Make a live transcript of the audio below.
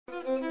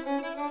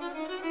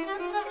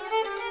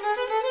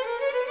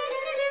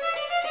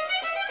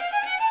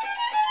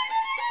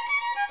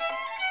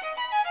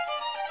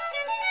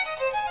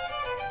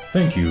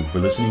Thank you for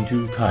listening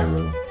to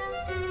Cairo,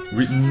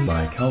 written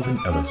by Calvin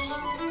Ellis.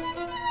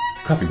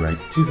 Copyright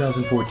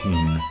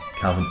 2014,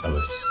 Calvin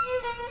Ellis.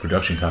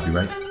 Production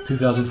copyright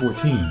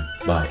 2014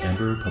 by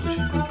Amber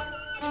Publishing Group.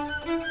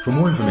 For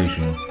more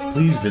information,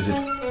 please visit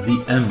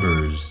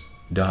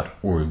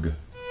theambers.org.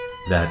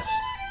 That's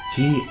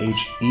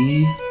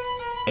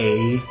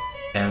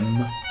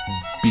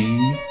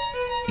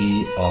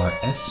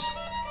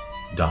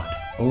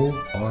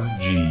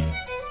THEAMBERS.org.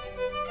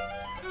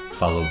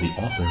 Follow the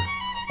author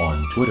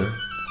on Twitter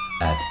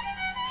at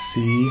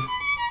CLVNLS.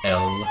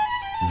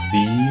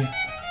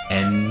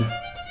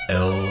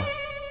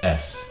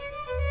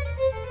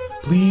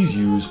 Please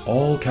use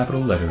all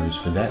capital letters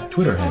for that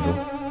Twitter handle,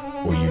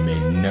 or you may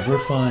never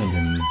find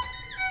him.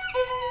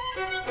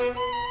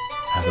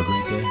 Have a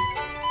great day.